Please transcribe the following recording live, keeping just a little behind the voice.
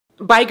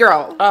Bye,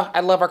 girl. I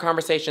love our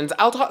conversations.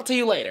 I'll talk to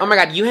you later. Oh my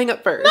God, you hang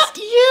up first. Not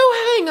you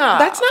hang up.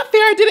 That's not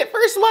fair. I did it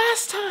first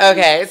last time.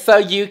 Okay, so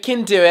you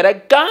can do it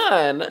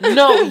again.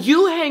 No,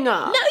 you hang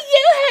up. No,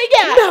 you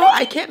hang up. No,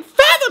 I can't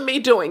fathom me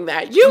doing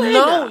that. You hang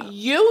up. No,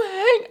 you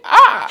hang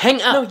up.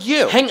 Hang up. No,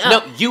 you. Hang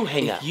up. No, you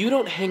hang up. If you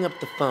don't hang up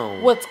the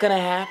phone, What's gonna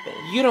happen?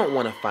 you don't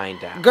want to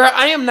find out. Girl,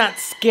 I am not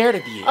scared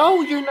of you.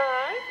 Oh, you're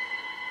not?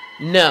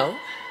 No.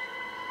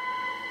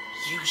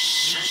 You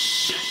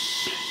shh.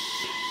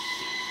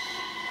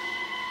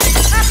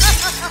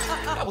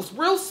 That was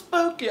real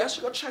spooky. I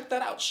should go check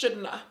that out,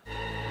 shouldn't I?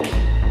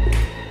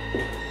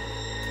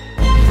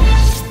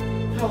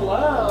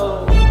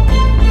 Hello?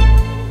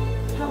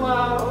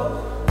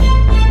 Hello?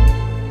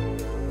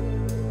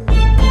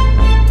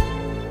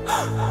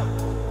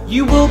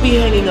 You will be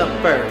hanging up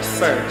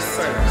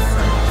first.